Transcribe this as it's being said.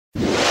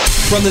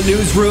From the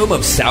newsroom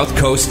of South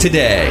Coast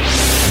Today,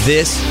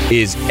 this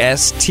is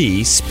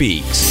ST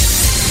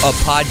Speaks, a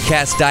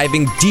podcast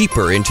diving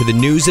deeper into the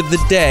news of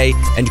the day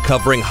and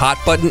covering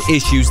hot-button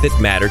issues that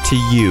matter to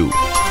you.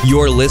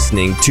 You're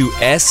listening to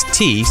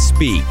ST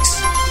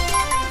Speaks.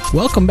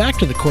 Welcome back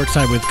to the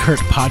Courtside with Curt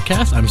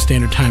podcast. I'm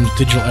Standard Times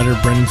digital editor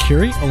Brendan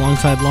Kurie,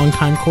 alongside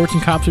longtime Courts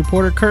and Cops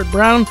reporter Curt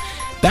Brown.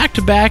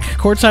 Back-to-back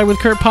Courtside with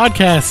Curt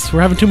podcasts.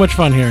 We're having too much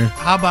fun here.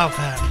 How about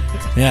that?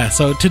 Yeah,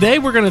 so today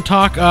we're going to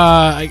talk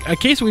a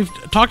case we've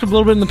talked a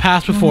little bit in the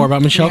past before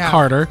about Michelle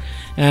Carter,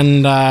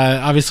 and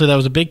obviously that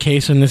was a big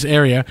case in this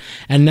area,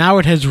 and now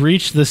it has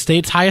reached the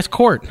state's highest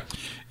court.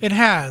 It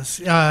has.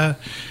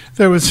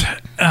 There was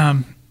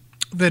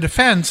the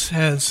defense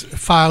has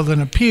filed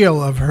an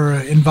appeal of her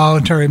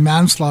involuntary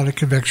manslaughter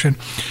conviction,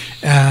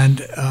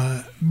 and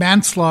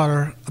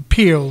manslaughter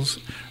appeals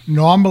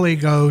normally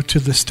go to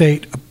the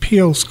state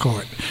appeals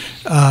court.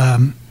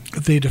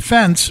 The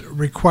defense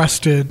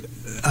requested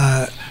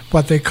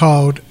what they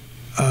call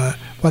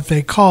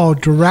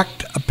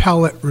direct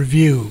appellate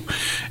review,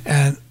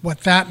 and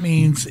what that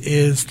means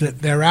is that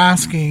they're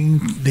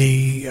asking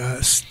the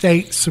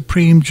state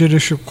Supreme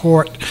Judicial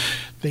Court,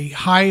 the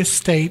highest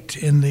state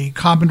in the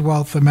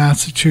Commonwealth of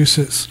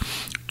Massachusetts,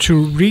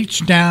 to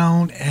reach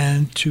down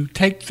and to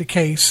take the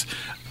case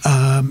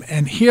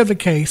and hear the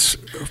case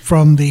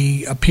from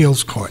the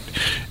appeals court,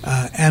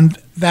 and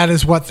that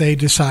is what they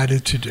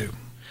decided to do.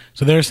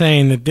 So they're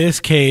saying that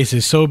this case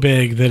is so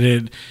big that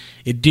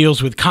it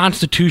deals with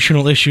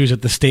constitutional issues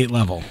at the state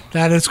level.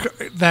 That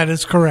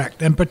is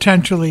correct, and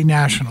potentially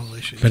national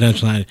issues.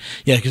 Potentially,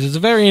 yeah, because it's a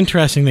very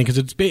interesting thing, because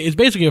it's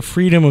basically a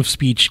freedom of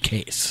speech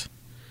case.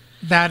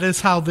 That is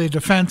how the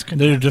defense can.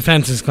 The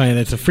defense is claiming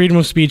it's a freedom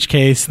of speech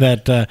case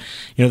that the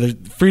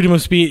freedom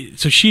of speech.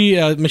 So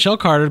Michelle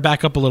Carter,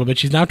 back up a little bit.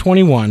 She's now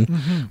 21.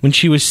 Mm-hmm. When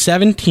she was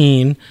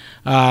 17,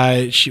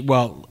 I think she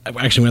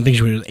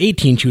was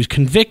 18. She was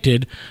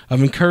convicted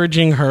of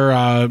encouraging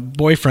her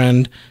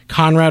boyfriend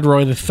Conrad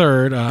Roy III,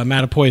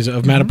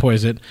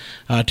 Massachusett,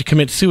 to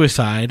commit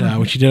suicide,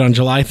 which she did on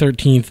July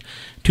 13th.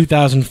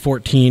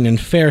 2014 in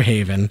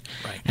Fairhaven,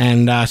 right.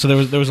 And so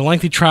there was a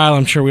lengthy trial.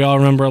 I'm sure we all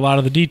remember a lot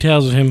of the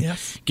details of him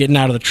getting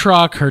out of the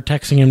truck, her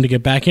texting him to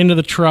get back into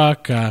the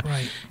truck,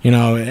 right.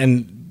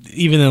 And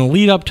even in the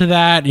lead up to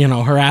that,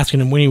 her asking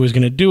him when he was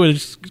going to do it.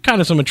 It's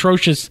kind of some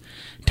atrocious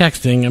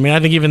texting. I mean, I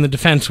think even the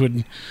defense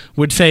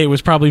would say it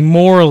was probably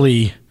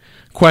morally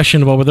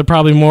questionable, but they're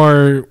probably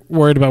more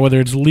worried about whether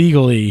it's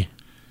legally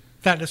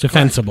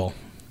defensible.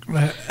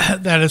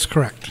 That is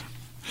correct.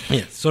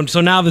 Yes.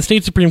 So now the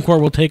state Supreme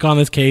Court will take on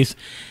this case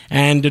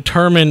and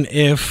determine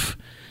if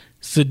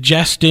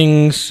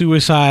suggesting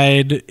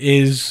suicide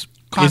is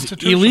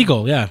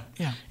illegal. Yeah.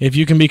 If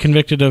you can be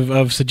convicted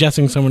of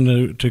suggesting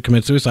someone to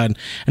commit suicide.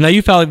 And now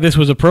you felt like this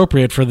was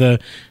appropriate for the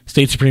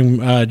state Supreme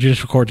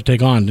Judicial Court to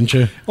take on, didn't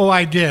you? Oh,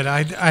 I did.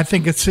 I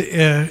think it's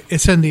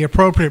in the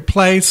appropriate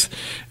place.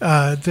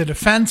 The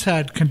defense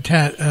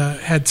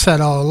had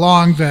said all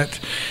along that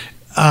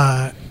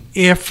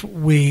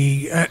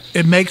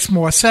it makes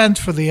more sense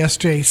for the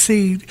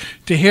SJC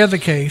to hear the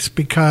case,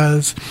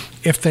 because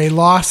if they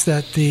lost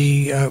at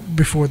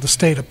before the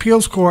state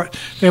appeals court,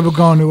 they were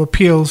going to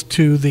appeals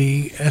to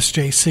the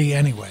SJC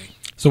anyway.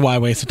 So why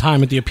waste the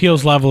time at the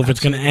appeals level if it's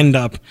going to end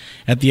up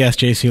at the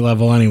SJC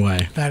level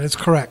anyway? That is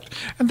correct.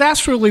 And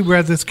that's really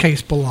where this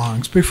case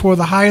belongs, before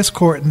the highest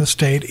court in the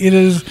state. It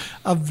is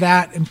of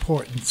that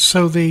importance.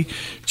 So the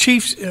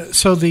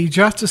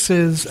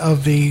justices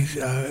of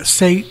the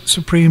state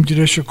Supreme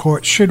Judicial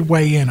Court should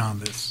weigh in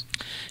on this.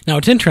 Now,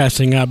 it's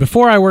interesting.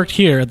 Before I worked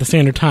here at the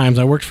Standard Times,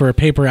 I worked for a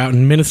paper out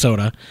in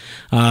Minnesota,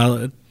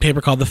 a paper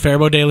called the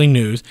Faribault Daily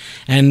News.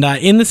 And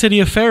in the city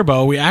of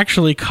Faribault, we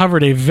actually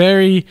covered a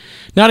very,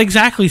 not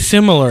exactly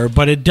similar,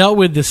 but it dealt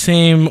with the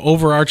same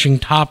overarching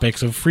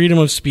topics of freedom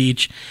of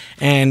speech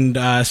and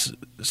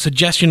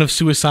suggestion of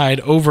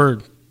suicide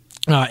over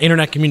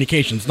internet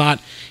communications,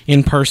 not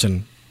in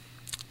person.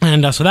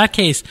 And so that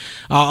case,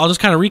 I'll just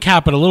kind of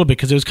recap it a little bit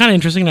because it was kind of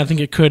interesting, and I think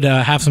it could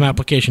have some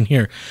application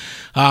here.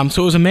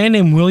 So it was a man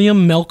named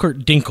William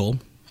Melkert Dinkle.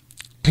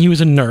 He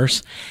was a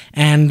nurse,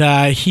 and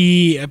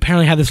he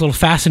apparently had this little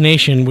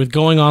fascination with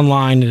going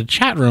online into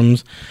chat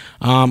rooms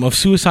of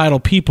suicidal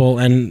people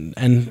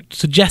and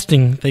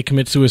suggesting they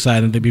commit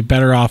suicide and they'd be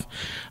better off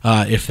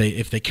if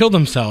they kill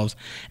themselves.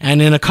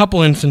 And in a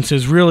couple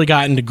instances, really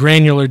got into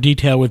granular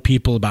detail with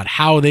people about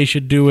how they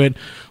should do it,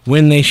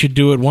 when they should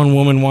do it. One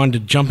woman wanted to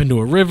jump into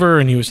a river,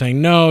 and he was saying,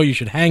 no, you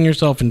should hang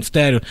yourself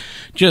instead.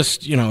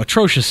 Just,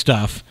 atrocious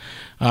stuff.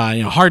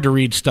 Hard to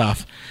read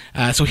stuff.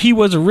 So he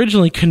was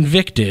originally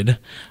convicted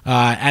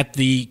at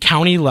the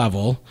county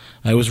level.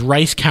 It was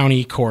Rice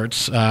County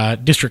Courts,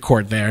 District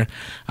Court there,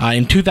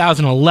 in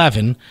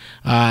 2011.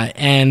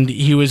 And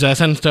he was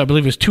sentenced to, I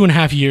believe it was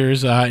 2.5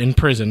 years in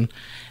prison.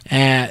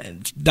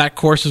 And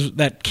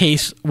that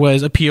case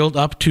was appealed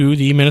up to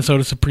the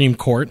Minnesota Supreme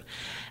Court.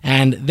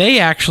 And they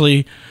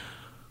actually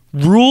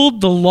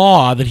ruled the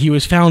law that he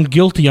was found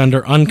guilty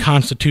under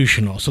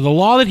unconstitutional. So the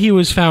law that he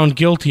was found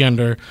guilty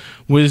under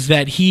was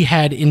that he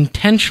had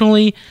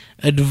intentionally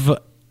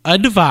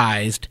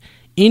advised,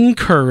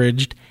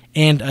 encouraged,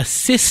 and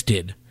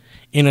assisted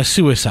in a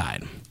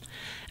suicide.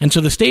 And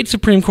so the state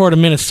Supreme Court of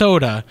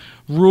Minnesota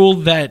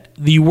ruled that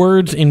the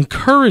words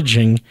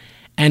encouraging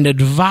and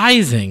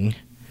advising,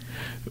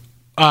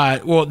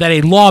 that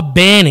a law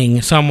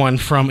banning someone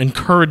from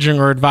encouraging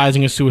or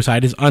advising a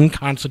suicide is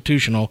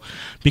unconstitutional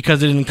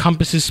because it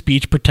encompasses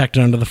speech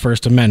protected under the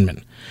First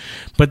Amendment.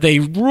 But they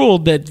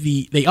ruled that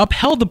they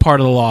upheld the part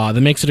of the law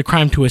that makes it a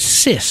crime to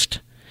assist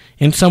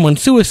in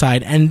someone's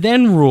suicide, and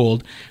then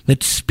ruled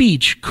that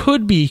speech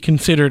could be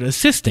considered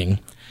assisting.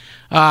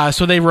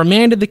 So they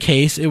remanded the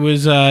case. It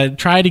was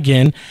tried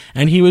again,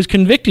 and he was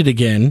convicted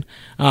again.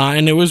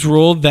 And it was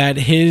ruled that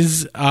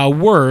his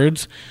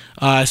words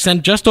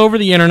sent just over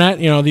the internet,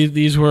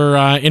 these were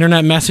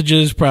internet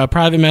messages,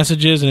 private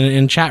messages, and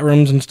in chat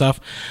rooms and stuff,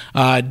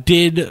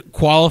 did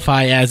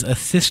qualify as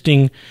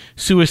assisting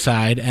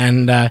suicide.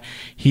 And I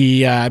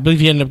believe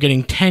he ended up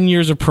getting 10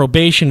 years of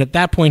probation. At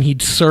that point,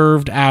 he'd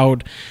served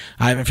out,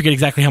 I forget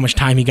exactly how much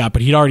time he got,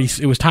 but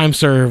it was time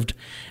served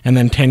and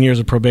then 10 years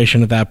of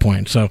probation at that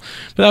point. So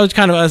but that was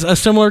kind of a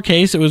similar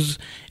case. The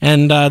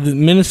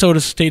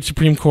Minnesota State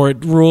Supreme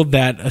Court ruled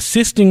that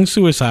assisting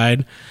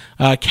suicide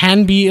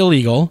can be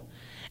illegal,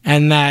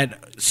 and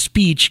that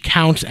speech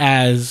counts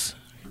as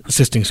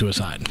assisting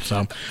suicide.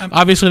 So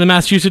obviously the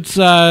Massachusetts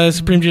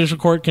Supreme Judicial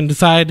Court can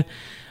decide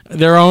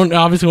their own,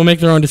 obviously will make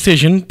their own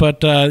decision,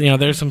 but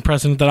there's some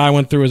precedent that I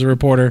went through as a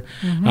reporter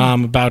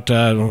about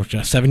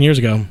 7 years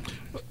ago.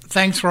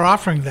 Thanks for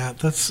offering that.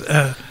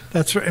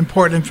 That's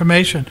important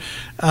information.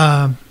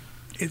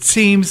 It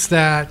seems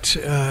that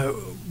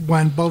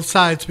when both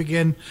sides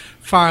begin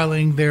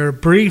filing their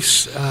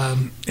briefs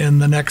in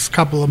the next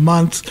couple of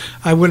months,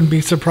 I wouldn't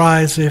be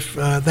surprised if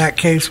that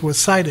case was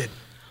cited.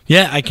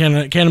 Yeah, I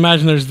can't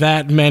imagine there's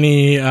that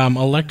many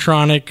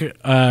electronic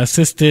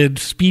assisted,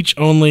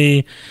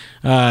 speech-only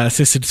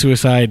assisted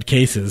suicide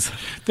cases.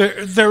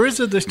 There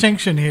is a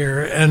distinction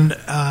here, and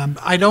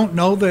I don't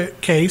know the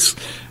case.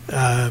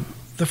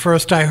 The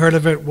first I heard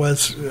of it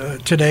was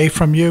today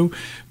from you.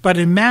 But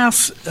in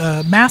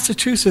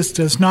Massachusetts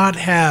does not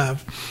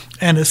have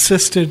an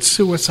assisted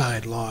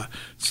suicide law.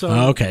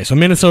 So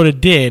Minnesota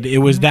did. It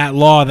was that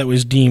law that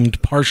was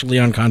deemed partially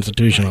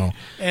unconstitutional. Right.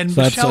 And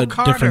so Michelle that's a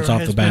Carter difference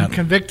off has the bat. been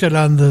convicted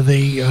under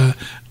the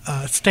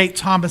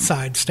state's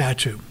homicide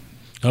statute.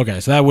 Okay,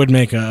 so that would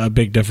make a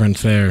big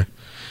difference there.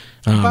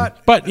 But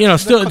it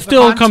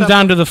still comes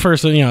down to the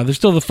first. There's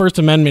still the First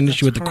Amendment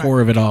issue at the core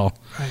of it all.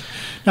 Right.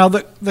 Now,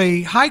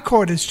 the High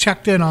Court has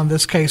checked in on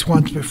this case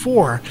once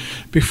before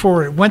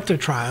it went to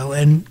trial,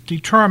 and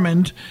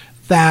determined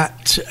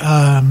that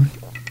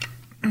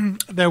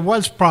there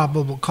was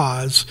probable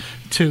cause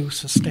to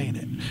sustain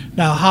it.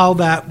 Now, how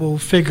that will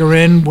figure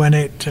in when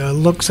it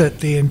looks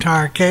at the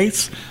entire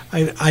case,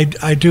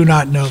 I do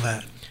not know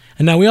that.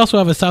 And now we also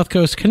have a South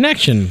Coast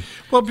connection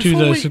to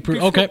the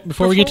Supreme.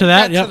 Before we get to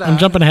that, I'm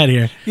jumping ahead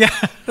here. Yeah,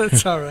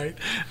 that's all right.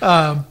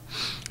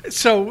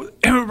 So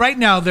right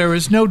now there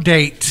is no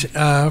date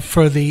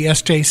for the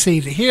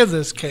SJC to hear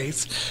this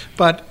case,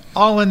 but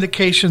all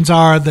indications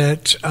are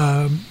that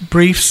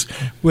briefs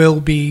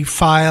will be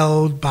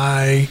filed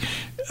by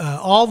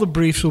all the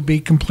briefs will be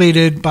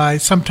completed by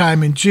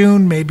sometime in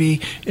June,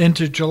 maybe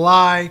into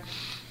July.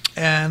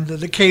 And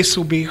the case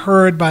will be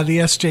heard by the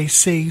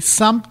SJC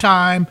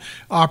sometime,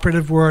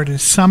 operative word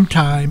is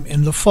sometime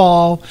in the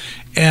fall,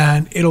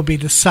 and it'll be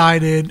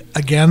decided,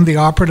 again, the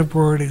operative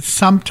word is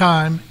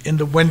sometime in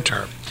the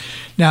winter.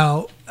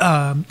 Now,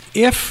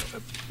 if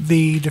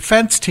the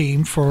defense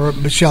team for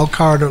Michelle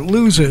Carter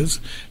loses,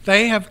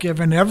 they have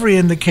given every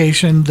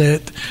indication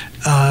that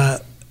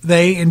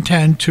they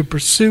intend to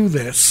pursue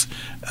this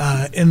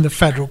in the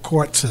federal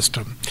court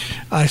system.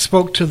 I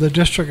spoke to the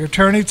district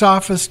attorney's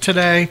office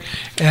today,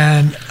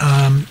 and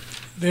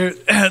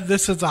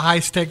this is a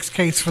high-stakes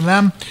case for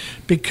them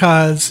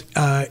because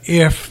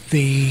if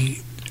the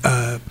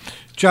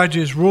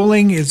judge's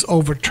ruling is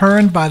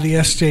overturned by the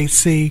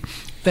SJC,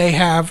 they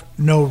have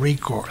no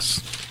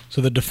recourse.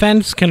 So the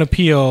defense can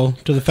appeal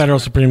to the federal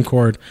Supreme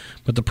Court,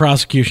 but the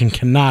prosecution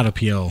cannot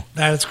appeal.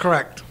 That is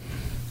correct.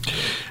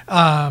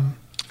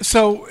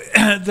 So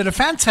the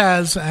defense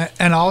has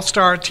an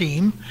all-star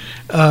team.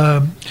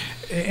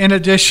 In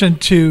addition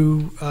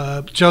to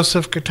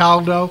Joseph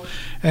Cataldo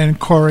and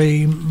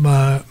Kurie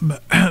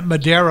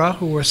Madera,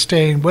 who are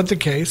staying with the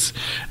case,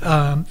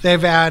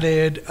 they've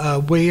added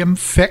William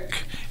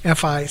Fick,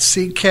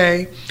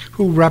 F-I-C-K,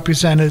 who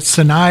represented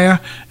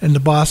Sanaya in the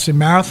Boston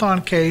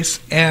Marathon case,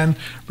 and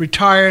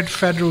retired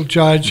federal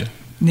judge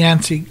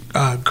Nancy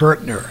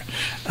Gertner.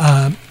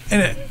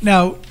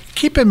 Now,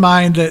 keep in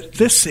mind that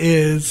this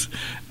is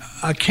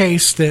a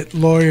case that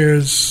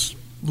lawyers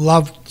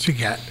love to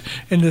get,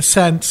 in the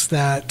sense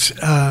that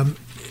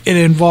it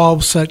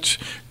involves such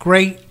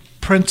great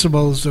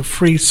principles of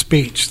free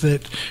speech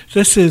that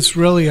this is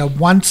really a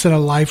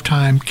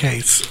once-in-a-lifetime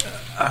case.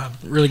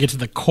 really get to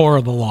the core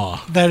of the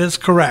law. That is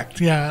correct.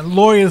 Yeah,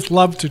 lawyers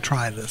love to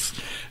try this.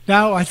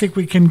 Now I think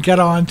we can get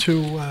on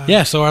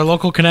to... so our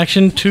local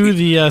connection to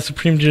the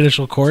Supreme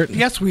Judicial Court.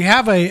 Yes, we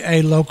have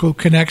a local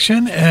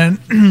connection,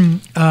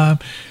 and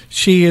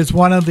she is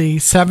one of the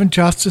 7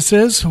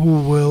 justices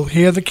who will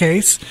hear the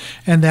case,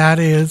 and that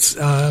is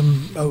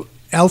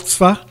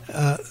Elsa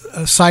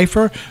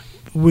Cipher.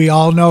 We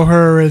all know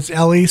her as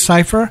Ellie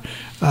Cipher.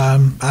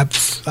 I've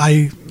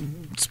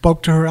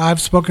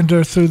spoken to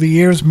her through the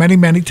years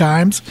many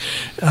times.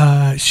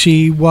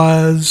 She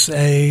was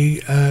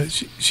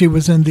she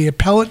was in the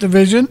appellate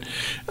division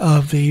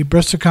of the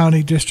Bristol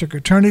County District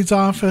Attorney's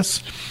Office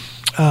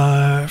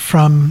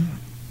from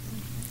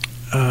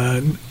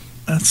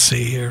let's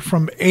see here,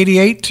 from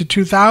 88 to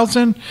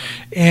 2000,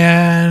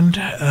 and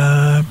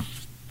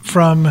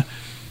from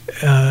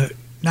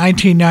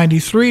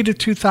 1993 to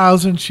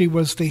 2000, she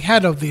was the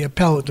head of the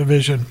appellate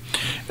division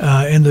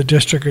in the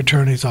district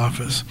attorney's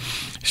office.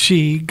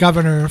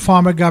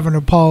 Former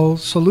Governor Paul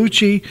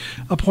Cellucci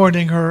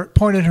appointed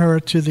her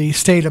to the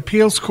state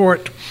appeals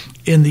court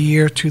in the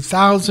year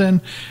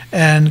 2000,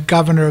 and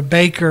Governor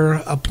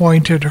Baker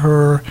appointed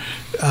her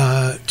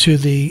to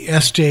the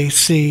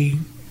SJC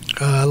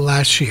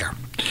last year.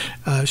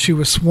 She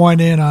was sworn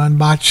in on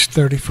March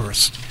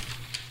 31st.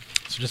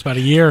 So just about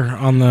a year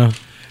sitting on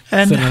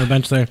the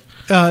bench there.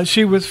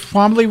 She was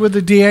formerly with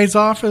the DA's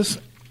office,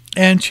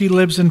 and she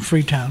lives in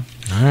Freetown.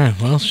 All right.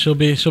 Well, she'll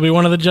be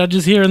one of the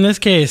judges here in this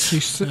case.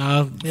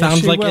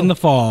 Sounds like in the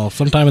fall,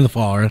 sometime in the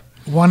fall. Right?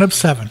 One of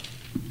 7.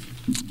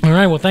 All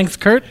right. Well, thanks,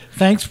 Curt.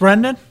 Thanks,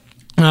 Brendan.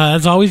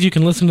 As always, you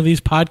can listen to these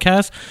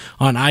podcasts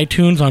on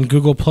iTunes, on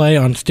Google Play,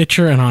 on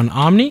Stitcher, and on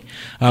Omni.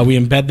 We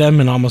embed them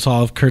in almost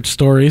all of Curt's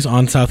stories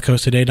on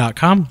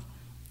southcoasttoday.com.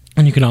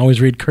 And you can always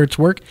read Curt's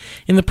work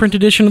in the print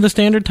edition of the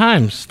Standard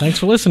Times. Thanks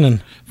for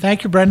listening.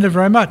 Thank you, Brendan,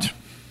 very much.